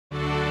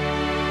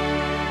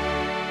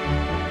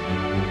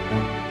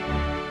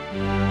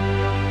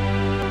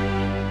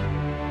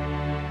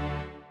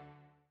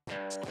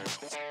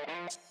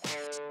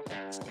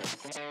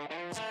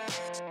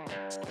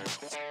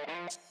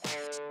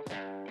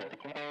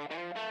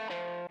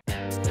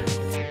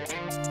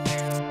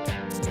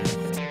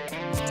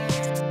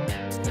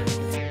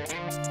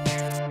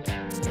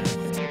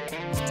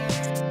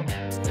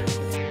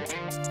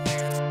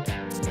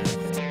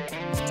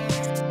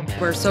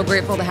We're so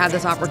grateful to have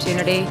this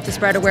opportunity to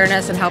spread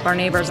awareness and help our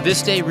neighbors.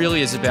 This day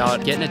really is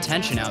about getting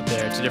attention out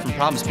there to different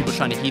problems. People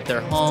trying to heat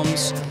their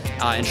homes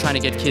and trying to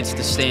get kids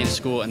to stay in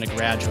school and to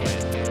graduate.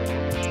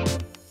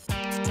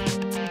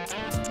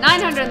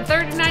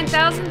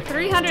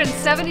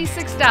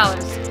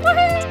 $939,376.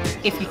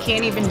 Woohoo! If you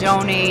can't even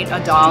donate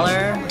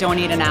 $1,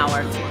 donate an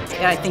hour.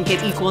 I think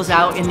it equals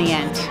out in the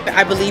end.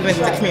 I believe in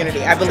the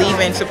community. I believe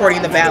in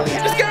supporting the Valley.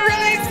 It's getting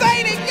really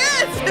exciting, yes!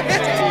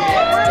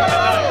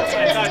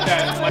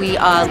 We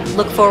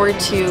look forward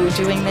to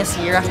doing this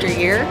year after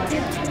year,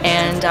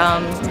 and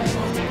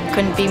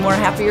couldn't be more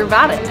happier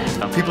about it.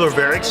 People are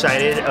very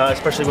excited,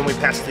 especially when we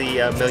pass the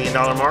 $1 million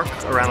mark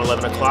around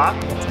 11 o'clock.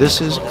 This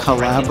is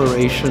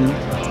collaboration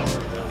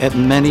at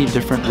many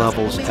different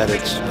levels at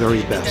its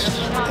very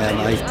best,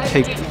 and I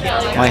take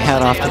my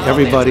hat off to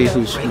everybody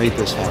who's made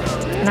this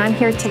happen. And I'm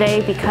here today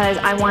because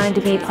I wanted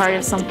to be part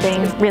of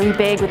something really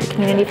big with the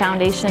Community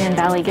Foundation and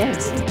Valley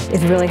Gives.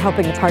 Is really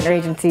helping the partner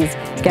agencies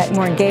get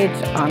more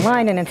engaged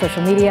online and in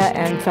social media,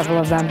 and several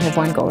of them have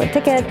won golden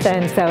tickets,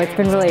 and so it's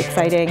been really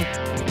exciting.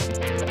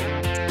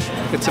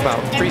 It's about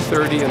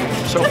 3:30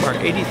 and so far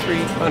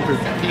 8,300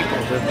 people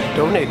have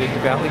donated to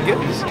Valley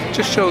Gives. It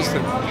just shows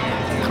that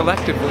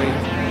collectively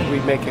we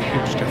make a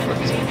huge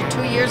difference.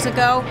 2 years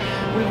ago,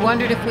 we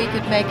wondered if we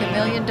could make $1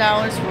 million.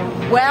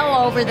 We're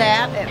well over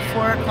that at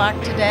 4 o'clock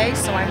today,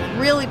 so I'm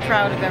really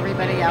proud of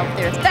everybody out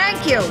there.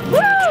 Thank you!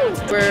 Woo!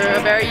 We're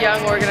a very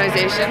young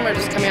organization. We're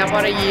just coming up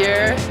on a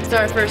year. It's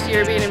our first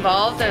year being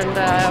involved, and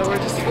we're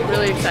just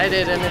really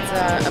excited, and it's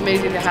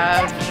amazing to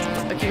have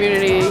a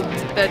community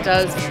that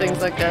does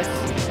things like this.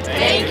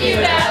 Thank you,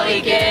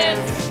 Valley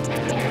Gives!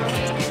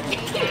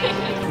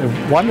 They're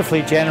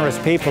wonderfully generous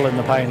people in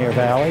the Pioneer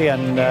Valley,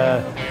 and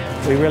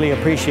we really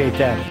appreciate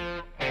that.